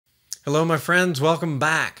Hello, my friends. Welcome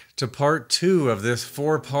back to part 2 of this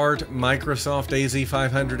 4-part Microsoft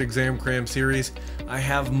AZ-500 exam cram series. I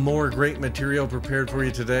have more great material prepared for you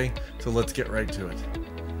today, so let's get right to it.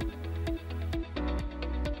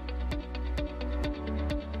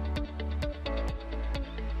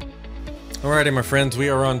 Alrighty, my friends, we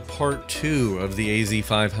are on part 2 of the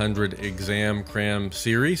AZ-500 exam cram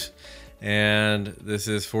series. And this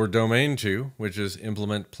is for Domain 2, which is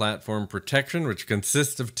Implement Platform Protection, which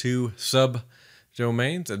consists of 2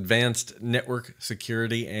 sub-domains, Advanced Network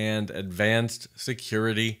Security and Advanced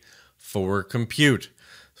Security for Compute.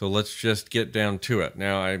 So let's just get down to it.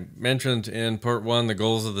 Now, I mentioned in part 1, the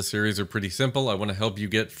goals of the series are pretty simple. I want to help you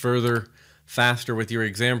get further, faster with your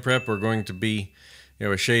exam prep. We're going to be,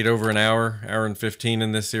 a shade over an hour and 15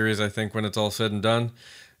 in this series, I think, when it's all said and done.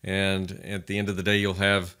 And at the end of the day, you'll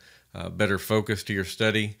have better focus to your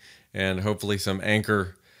study and hopefully some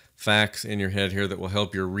anchor facts in your head here that will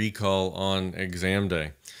help your recall on exam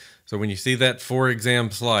day. So when you see that for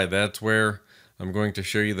exam slide, that's where I'm going to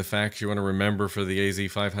show you the facts you want to remember for the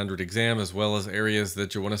AZ-500 exam, as well as areas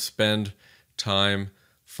that you want to spend time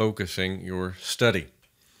focusing your study.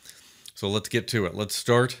 So let's get to it. Let's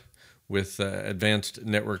start with advanced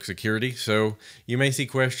network security. So you may see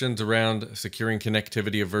questions around securing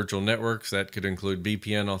connectivity of virtual networks. That could include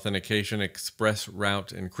VPN authentication, express route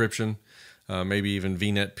encryption, maybe even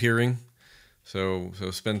VNet peering. So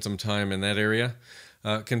spend some time in that area.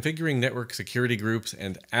 Configuring network security groups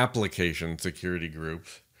and application security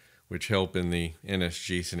groups, which help in the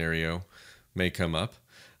NSG scenario, may come up.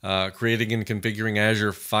 Creating and configuring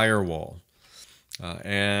Azure Firewall.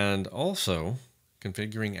 And also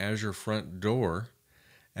configuring Azure Front Door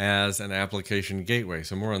as an application gateway.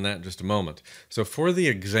 So more on that in just a moment. So for the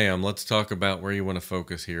exam, let's talk about where you want to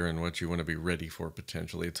focus here and what you want to be ready for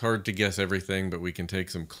potentially. It's hard to guess everything, but we can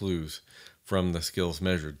take some clues from the skills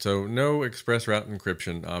measured. So no express route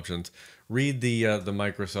encryption options. Read the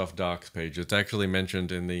Microsoft Docs page. It's actually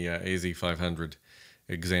mentioned in the AZ-500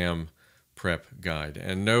 exam prep guide.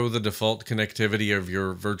 And know the default connectivity of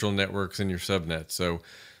your virtual networks and your subnets. So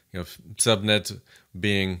subnets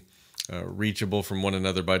being reachable from one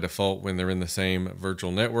another by default when they're in the same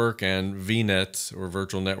virtual network, and VNets or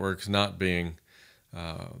virtual networks not being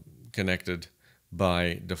connected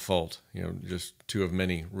by default. Just 2 of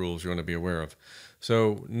many rules you want to be aware of.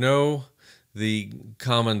 So know the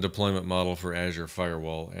common deployment model for Azure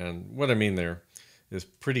Firewall, and what I mean there is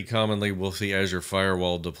pretty commonly we'll see Azure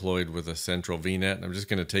Firewall deployed with a central VNet. I'm just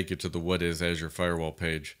going to take you to the What is Azure Firewall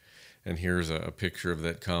page. And here's a picture of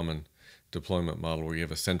that common deployment model where you have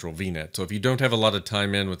a central VNet. So if you don't have a lot of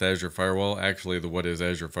time in with Azure Firewall, actually the What is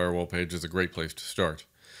Azure Firewall page is a great place to start.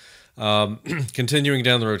 Continuing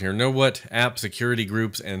down the road here, know what app security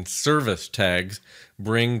groups and service tags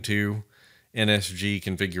bring to NSG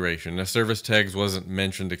configuration. Now, service tags wasn't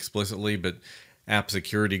mentioned explicitly, but app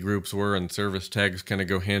security groups were, and service tags kind of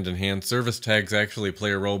go hand in hand. Service tags actually play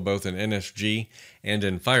a role both in NSG and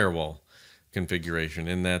in firewall configuration,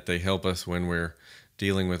 in that they help us when we're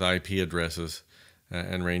dealing with IP addresses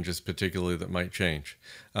and ranges particularly that might change.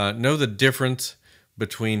 Know the difference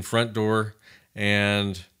between Front Door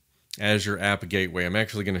and Azure App Gateway. I'm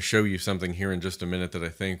actually going to show you something here in just a minute that I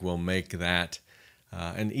think will make that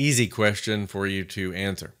an easy question for you to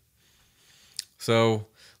answer. So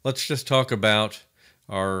let's just talk about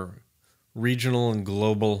our regional and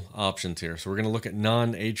global options here. So we're going to look at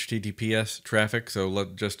non-HTTPS traffic. So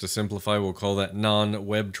just to simplify, we'll call that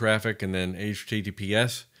non-web traffic, and then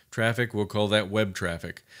HTTPS traffic, we'll call that web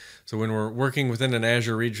traffic. So when we're working within an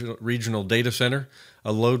Azure regional data center,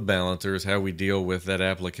 a load balancer is how we deal with that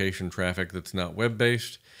application traffic that's not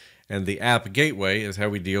web-based, and the app gateway is how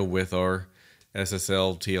we deal with our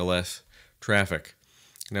SSL, TLS traffic.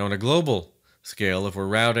 Now on a global scale, if we're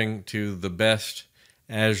routing to the best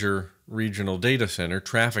Azure regional data center,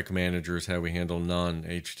 traffic manager is how we handle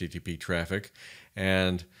non-HTTP traffic.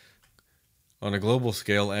 And on a global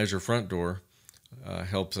scale, Azure Front Door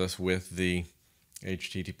helps us with the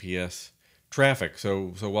HTTPS traffic. So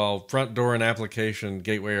while Front Door and Application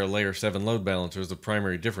Gateway are layer 7 load balancers, the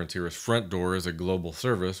primary difference here is Front Door is a global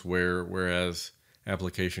service, whereas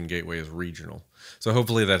Application Gateway is regional. So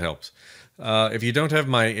hopefully that helps. If you don't have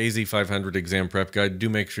my AZ-500 exam prep guide, do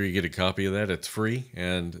make sure you get a copy of that. It's free,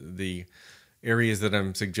 and the areas that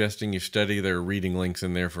I'm suggesting you study, there are reading links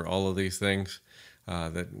in there for all of these things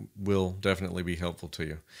that will definitely be helpful to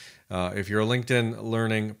you. If you're a LinkedIn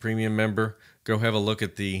Learning Premium member, go have a look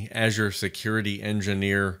at the Azure Security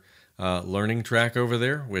Engineer learning track over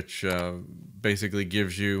there, which basically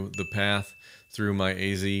gives you the path through my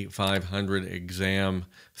AZ-500 exam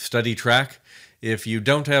study track. If you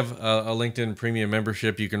don't have a LinkedIn Premium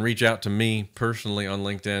membership, you can reach out to me personally on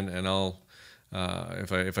LinkedIn, and I'll,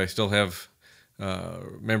 if I still have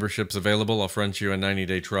memberships available, I'll front you a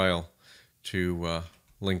 90-day trial to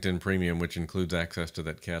LinkedIn Premium, which includes access to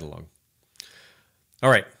that catalog. All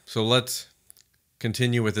right, so let's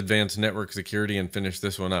continue with advanced network security and finish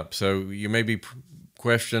this one up. So you may be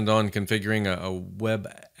questioned on configuring a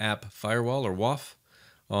web app firewall, or WAF,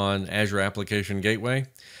 on Azure Application Gateway.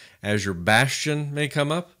 Azure Bastion may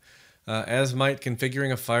come up, as might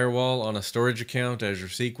configuring a firewall on a storage account, Azure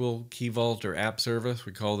SQL, Key Vault, or App Service.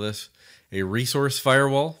 We call this a resource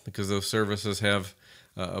firewall because those services have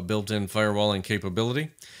a built-in firewalling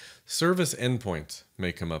capability. Service endpoints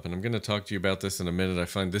may come up, and I'm going to talk to you about this in a minute. I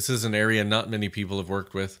find this is an area not many people have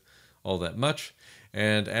worked with all that much.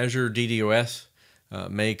 And Azure DDoS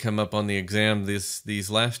may come up on the exam.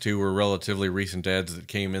 These last two were relatively recent adds that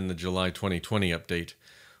came in the July 2020 update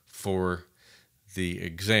for the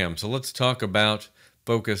exam. So let's talk about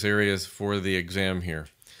focus areas for the exam here.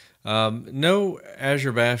 Know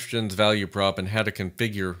Azure Bastion's value prop and how to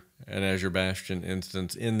configure an Azure Bastion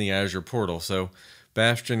instance in the Azure portal. So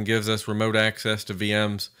Bastion gives us remote access to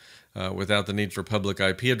VMs without the need for public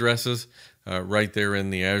IP addresses right there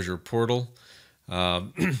in the Azure portal.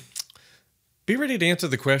 Be ready to answer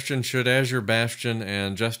the question, should Azure Bastion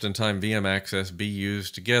and just-in-time VM access be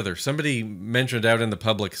used together? Somebody mentioned out in the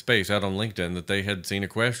public space, out on LinkedIn, that they had seen a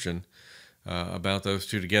question about those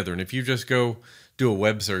two together. And if you just go do a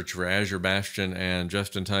web search for Azure Bastion and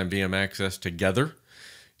just-in-time VM access together,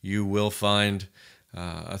 you will find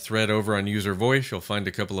a thread over on User Voice. You'll find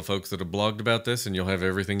a couple of folks that have blogged about this, and you'll have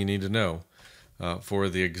everything you need to know for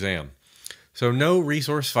the exam. So no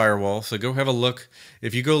resource firewall. So go have a look.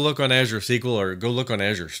 If you go look on Azure SQL or go look on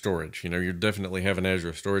Azure Storage, you definitely have an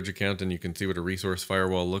Azure Storage account, and you can see what a resource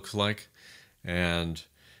firewall looks like and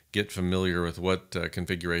get familiar with what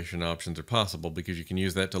configuration options are possible, because you can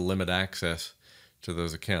use that to limit access to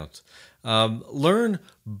those accounts. Learn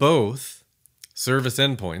both service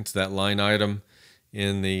endpoints, that line item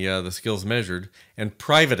in the skills measured, and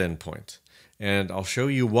private endpoints. And I'll show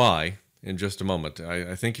you why in just a moment.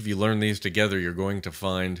 I think if you learn these together, you're going to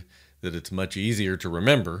find that it's much easier to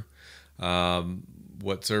remember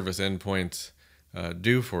what service endpoints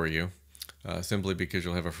do for you, simply because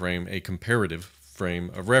you'll have a comparative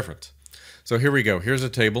frame of reference. So here we go. Here's a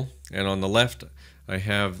table, and on the left I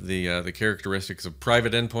have the characteristics of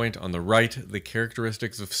private endpoint. On the right, the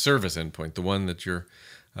characteristics of service endpoint, the one that you're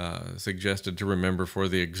suggested to remember for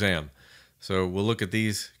the exam. So we'll look at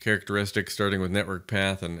these characteristics starting with network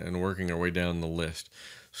path and working our way down the list.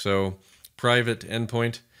 So private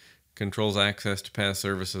endpoint controls access to PaaS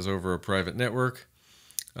services over a private network.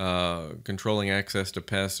 Controlling access to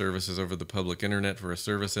PaaS services over the public internet for a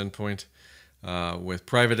service endpoint. With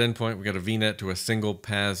private endpoint, we got a VNet to a single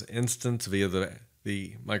PaaS instance via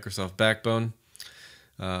the Microsoft backbone.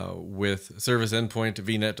 With service endpoint,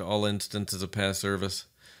 VNet to all instances of PaaS service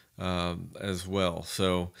as well.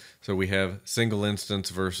 So we have single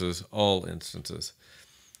instance versus all instances.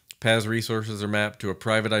 PaaS resources are mapped to a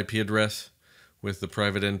private IP address with the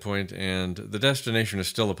private endpoint, and the destination is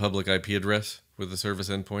still a public IP address with the service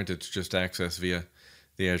endpoint. It's just access via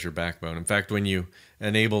the Azure backbone. In fact, when you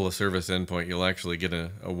enable a service endpoint, you'll actually get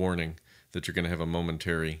a warning that you're going to have a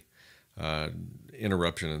momentary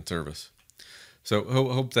interruption in service. So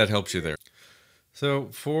hope that helps you there. So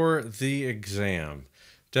for the exam,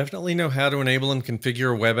 definitely know how to enable and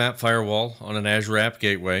configure a web app firewall on an Azure App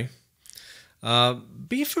Gateway.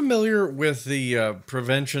 Be familiar with the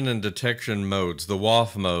prevention and detection modes, the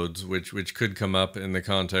WAF modes, which could come up in the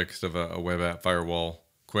context of a web app firewall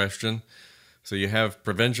question. So you have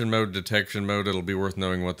prevention mode, detection mode. It'll be worth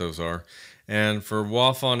knowing what those are. And for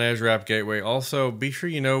WAF on Azure App Gateway, also be sure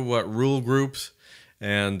you know what rule groups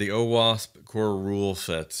and the OWASP core rule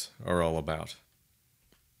sets are all about.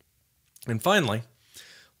 And finally,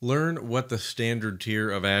 learn what the standard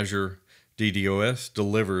tier of Azure DDoS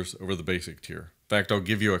delivers over the basic tier. In fact, I'll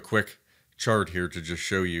give you a quick chart here to just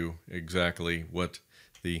show you exactly what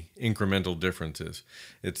the incremental difference is.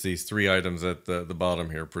 It's these three items at the bottom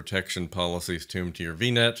here: protection policies tuned to your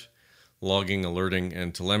VNet, logging, alerting,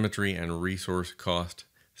 and telemetry, and resource cost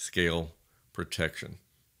scale protection.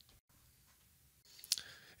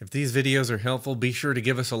 If these videos are helpful, be sure to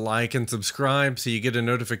give us a like and subscribe so you get a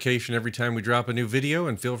notification every time we drop a new video,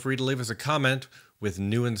 and feel free to leave us a comment with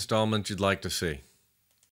new installments you'd like to see.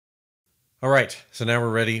 All right, so now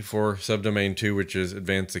we're ready for subdomain 2, which is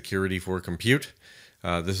advanced security for compute.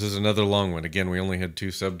 This is another long one. Again, we only had 2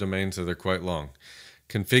 subdomains, so they're quite long.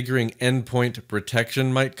 Configuring endpoint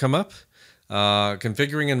protection might come up.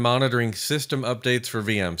 Configuring and monitoring system updates for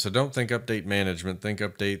VM. So don't think update management, think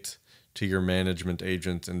updates to your management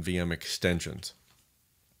agents and VM extensions.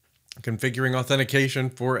 Configuring authentication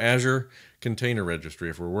for Azure Container Registry.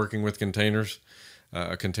 If we're working with containers,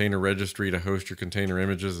 a container registry to host your container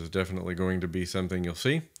images is definitely going to be something you'll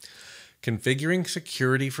see. Configuring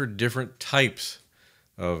security for different types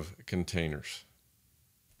of containers.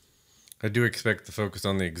 I do expect the focus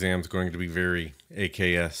on the exam is going to be very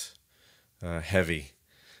AKS heavy,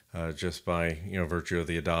 just by virtue of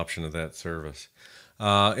the adoption of that service.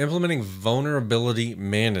 Implementing vulnerability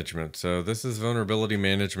management. So this is vulnerability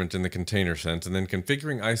management in the container sense, and then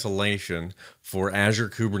configuring isolation for Azure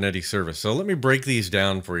Kubernetes Service. So let me break these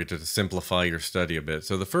down for you to simplify your study a bit.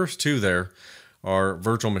 So the first two there are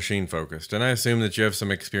virtual machine focused, and I assume that you have some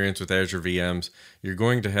experience with Azure VMs. You're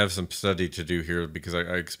going to have some study to do here because I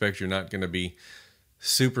expect you're not going to be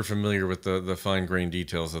super familiar with the fine-grained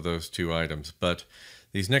details of those two items. But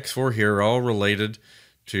these next four here are all related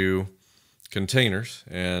to containers,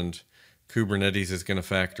 and Kubernetes is going to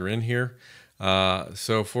factor in here.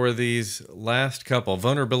 So for these last couple,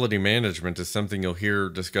 vulnerability management is something you'll hear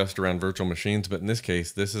discussed around virtual machines, but in this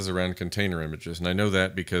case, this is around container images. And I know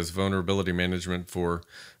that because vulnerability management for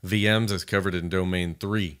VMs is covered in domain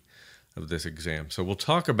 3 of this exam. So we'll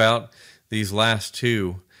talk about these last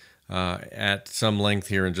two at some length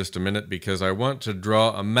here in just a minute, because I want to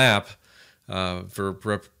draw a map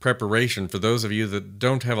for preparation for those of you that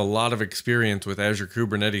don't have a lot of experience with Azure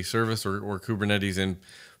Kubernetes Service or Kubernetes in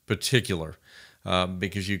particular,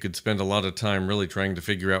 because you could spend a lot of time really trying to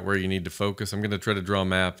figure out where you need to focus. I'm going to try to draw a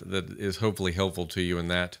map that is hopefully helpful to you in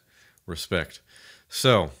that respect.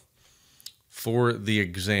 So for the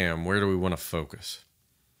exam, where do we want to focus?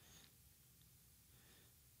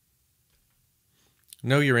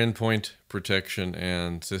 Know your endpoint protection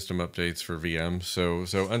and system updates for VMs.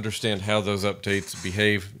 So understand how those updates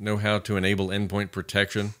behave. Know how to enable endpoint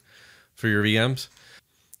protection for your VMs.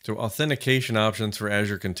 So authentication options for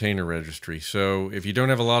Azure Container Registry. So if you don't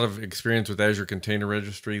have a lot of experience with Azure Container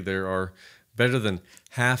Registry, there are better than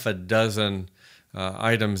half a dozen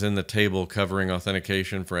items in the table covering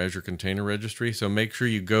authentication for Azure Container Registry. So make sure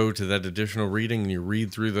you go to that additional reading and you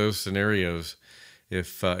read through those scenarios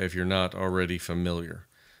if you're not already familiar.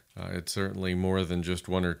 It's certainly more than just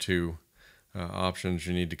one or two options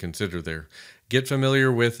you need to consider there. Get familiar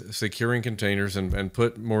with securing containers and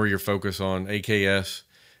put more of your focus on AKS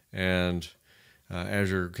and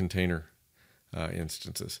Azure Container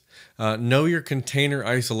instances. Know your container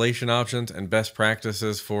isolation options and best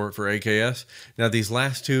practices for AKS. Now these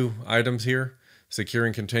last two items here,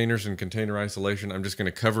 securing containers and container isolation, I'm just going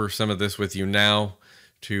to cover some of this with you now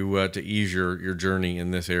to ease your journey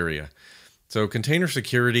in this area. So container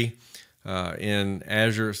security in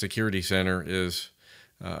Azure Security Center is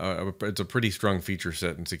it's a pretty strong feature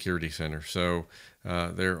set in Security Center. So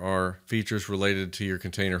there are features related to your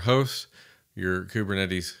container hosts, your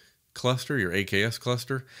Kubernetes cluster, your AKS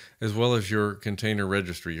cluster, as well as your container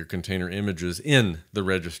registry, your container images in the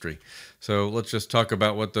registry. So let's just talk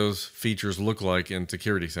about what those features look like in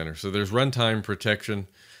Security Center. So there's runtime protection,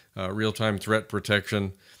 real-time threat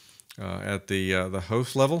protection at the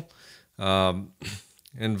host level,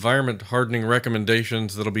 environment hardening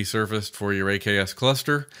recommendations that'll be surfaced for your AKS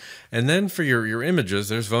cluster, and then for your images,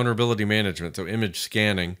 there's vulnerability management, so image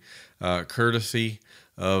scanning, courtesy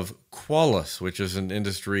of Qualys, which is an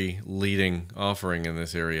industry-leading offering in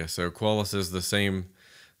this area. So Qualys is the same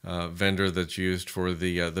vendor that's used for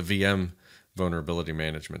the VM vulnerability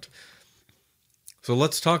management. So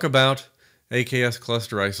let's talk about AKS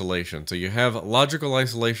cluster isolation. So you have logical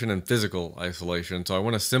isolation and physical isolation. So I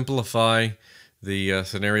want to simplify the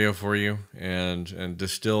scenario for you and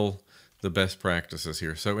distill the best practices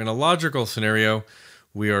here. So in a logical scenario,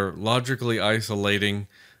 we are logically isolating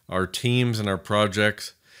our teams and our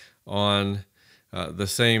projects on the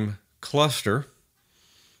same cluster.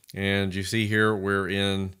 And you see here we're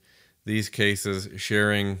in these cases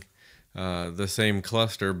sharing the same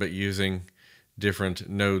cluster but using different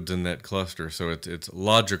nodes in that cluster. So it's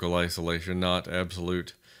logical isolation, not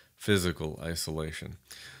absolute physical isolation.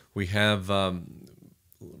 We have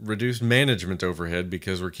reduced management overhead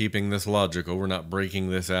because we're keeping this logical. We're not breaking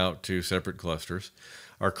this out to separate clusters.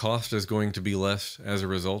 Our cost is going to be less as a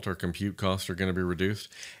result. Our compute costs are going to be reduced.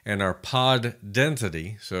 And our pod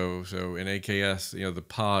density, so in AKS, the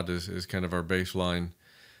pod is kind of our baseline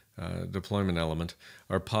deployment element.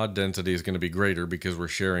 Our pod density is going to be greater because we're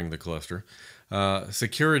sharing the cluster.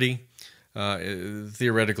 Security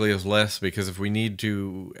theoretically is less because if we need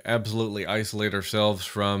to absolutely isolate ourselves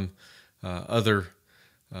from other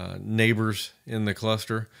neighbors in the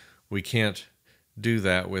cluster, we can't do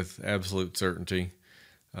that with absolute certainty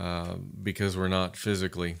because we're not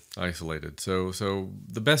physically isolated. So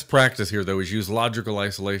the best practice here, though, is use logical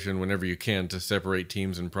isolation whenever you can to separate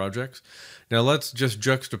teams and projects. Now let's just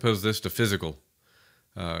juxtapose this to physical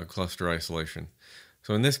cluster isolation.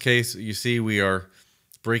 So in this case, you see we are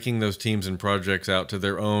breaking those teams and projects out to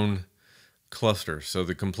their own clusters. So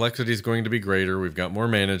the complexity is going to be greater. We've got more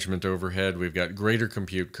management overhead. We've got greater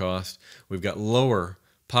compute cost. We've got lower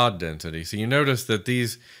pod density. So you notice that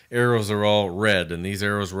these arrows are all red and these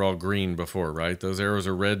arrows were all green before, right? Those arrows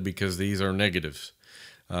are red because these are negatives.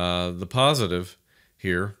 The positive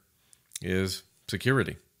here is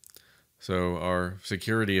security. So our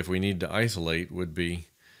security, if we need to isolate, would be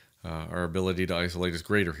our ability to isolate is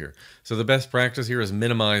greater here. So the best practice here is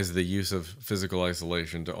minimize the use of physical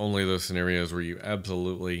isolation to only those scenarios where you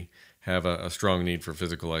absolutely have a strong need for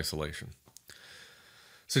physical isolation.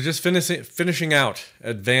 So just finishing out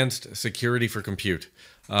advanced security for compute.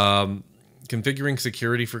 Configuring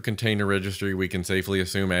security for container registry, we can safely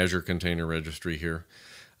assume Azure Container Registry here.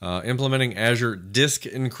 Implementing Azure Disk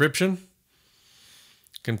Encryption.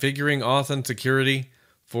 Configuring auth and security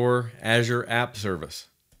for Azure App Service.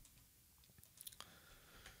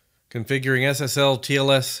 Configuring SSL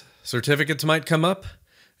TLS certificates might come up,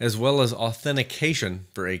 as well as authentication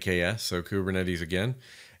for AKS, so Kubernetes again,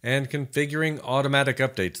 and configuring automatic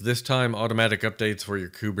updates. This time, automatic updates for your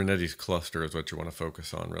Kubernetes cluster is what you want to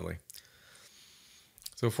focus on, really.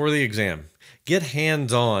 So for the exam, get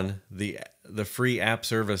hands-on the free App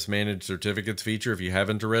Service Managed Certificates feature if you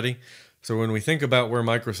haven't already. So when we think about where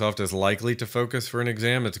Microsoft is likely to focus for an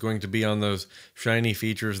exam, it's going to be on those shiny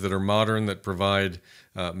features that are modern, that provide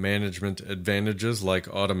management advantages like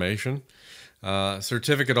automation.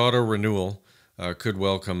 Certificate auto renewal could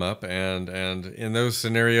well come up, and in those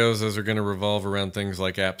scenarios, those are going to revolve around things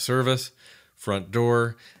like app service, front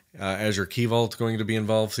door, Azure Key Vault is going to be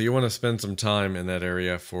involved. So you want to spend some time in that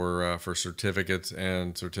area for certificates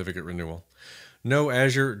and certificate renewal. No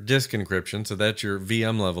Azure Disk Encryption, so that's your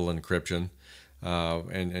VM level encryption,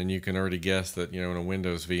 and you can already guess that in a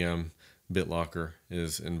Windows VM, BitLocker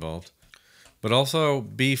is involved. But also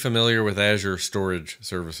be familiar with Azure Storage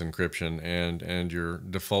Service Encryption and your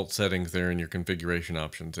default settings there and your configuration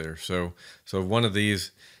options there. So one of these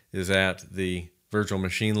is at the virtual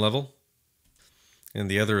machine level, and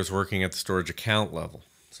the other is working at the storage account level.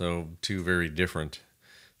 So two very different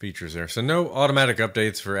features there. So no automatic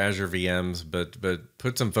updates for Azure VMs, but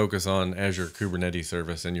put some focus on Azure Kubernetes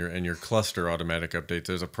Service and your cluster automatic updates.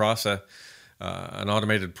 There's a process, an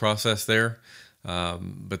automated process there,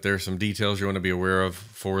 but there's some details you want to be aware of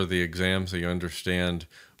for the exam so you understand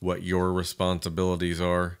what your responsibilities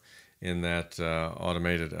are in that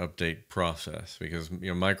automated update process. Because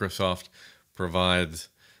Microsoft provides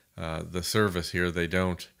the service here. They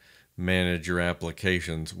don't manage your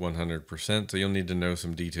applications 100%, so you'll need to know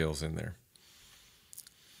some details in there.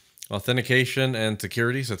 Authentication and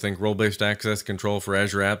security, so think role-based access control for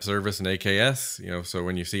Azure App Service and AKS. So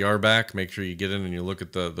when you see RBAC, make sure you get in and you look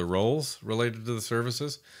at the roles related to the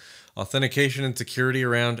services. Authentication and security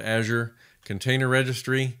around Azure Container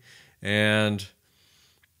Registry, and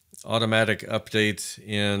automatic updates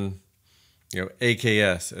in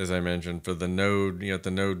AKS, as I mentioned, for the node,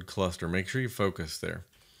 the node cluster. Make sure you focus there.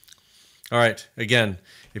 All right, again,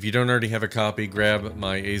 if you don't already have a copy, grab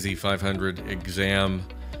my AZ-500 exam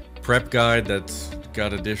prep guide. That's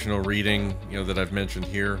got additional reading, that I've mentioned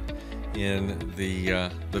here in the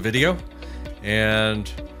video. And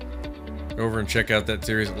go over and check out that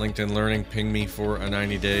series at LinkedIn Learning. Ping me for a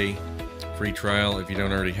 90-day free trial if you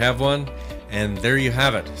don't already have one. And there you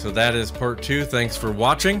have it. So that is part 2. Thanks for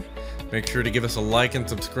watching. Make sure to give us a like and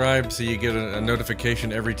subscribe so you get a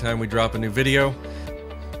notification every time we drop a new video.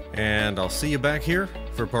 And I'll see you back here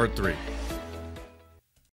for part 3.